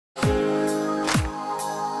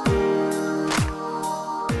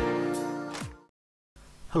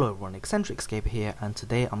Hello everyone, Eccentricscaper here, and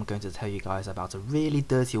today I'm going to tell you guys about a really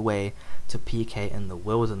dirty way to PK in the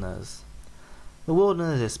wilderness. The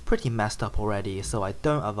wilderness is pretty messed up already, so I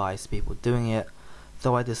don't advise people doing it,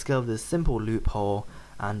 though I discovered this simple loophole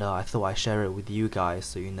and I thought I'd share it with you guys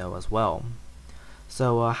so you know as well.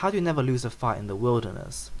 So how do you never lose a fight in the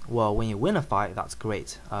wilderness? Well, when you win a fight, that's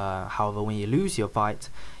great. However, when you lose your fight,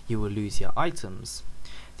 you will lose your items.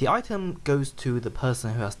 The item goes to the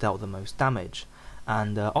person who has dealt the most damage,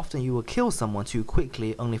 and often you will kill someone too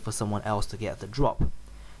quickly only for someone else to get the drop.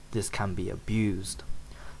 This can be abused.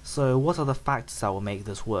 So what are the factors that will make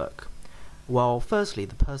this work? Well, firstly,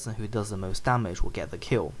 the person who does the most damage will get the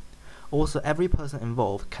kill. Also, every person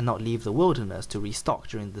involved cannot leave the wilderness to restock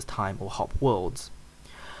during this time or hop worlds.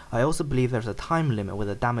 I also believe there's a time limit where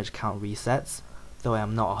the damage count resets, though I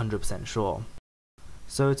am not 100% sure.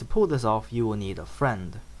 So to pull this off, you will need a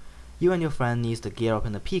friend. You and your friend needs to gear up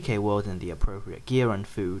in the PK world in the appropriate gear and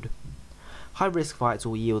food. High risk fights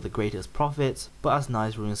will yield the greatest profits, but as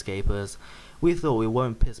nice runescapers, we thought we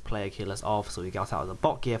won't piss player killers off, so we got out the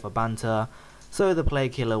bot gear for banter, so the player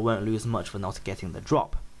killer won't lose much for not getting the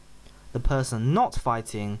drop. The person not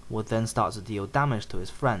fighting will then start to deal damage to his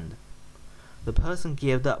friend. The person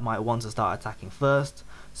geared up might want to start attacking first,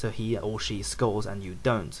 so he or she skulls and you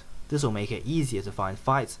don't. This will make it easier to find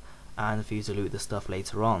fights and for you to loot the stuff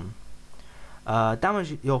later on.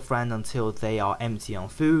 Damage your friend until they are empty on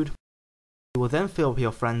food. You will then fill up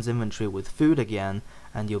your friend's inventory with food again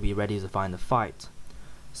and you'll be ready to find a fight.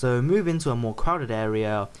 So move into a more crowded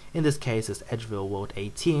area, in this case it's Edgeville World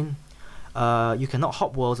 18. You cannot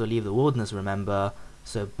hop worlds or leave the wilderness, remember,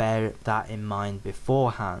 so bear that in mind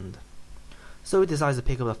beforehand. So he decides to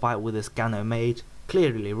pick up a fight with this Gano mage,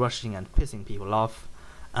 clearly rushing and pissing people off,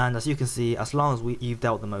 and as you can see, as long as you've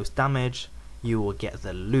dealt the most damage, you will get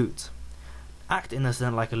the loot. Act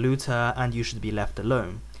innocent like a looter and you should be left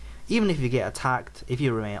alone. Even if you get attacked, if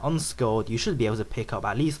you remain unskulled, you should be able to pick up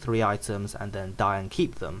at least 3 items and then die and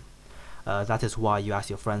keep them. That is why you ask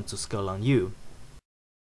your friends to skull on you.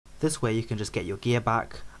 This way you can just get your gear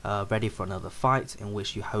back, ready for another fight in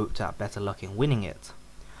which you hope to have better luck in winning it.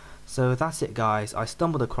 So that's it guys, I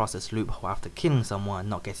stumbled across this loophole after killing someone and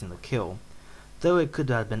not getting the kill. Though it could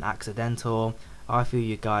have been accidental, I feel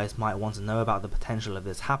you guys might want to know about the potential of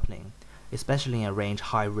this happening, especially in arranged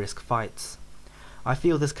high risk fights. I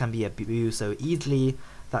feel this can be abused so easily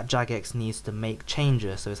that jagex needs to make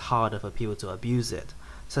changes so it's harder for people to abuse it,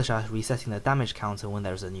 such as resetting the damage counter when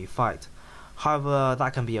there is a new fight. However,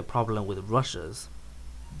 that can be a problem with rushers.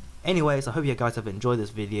 Anyways, I hope you guys have enjoyed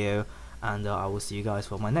this video, and I will see you guys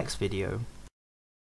for my next video.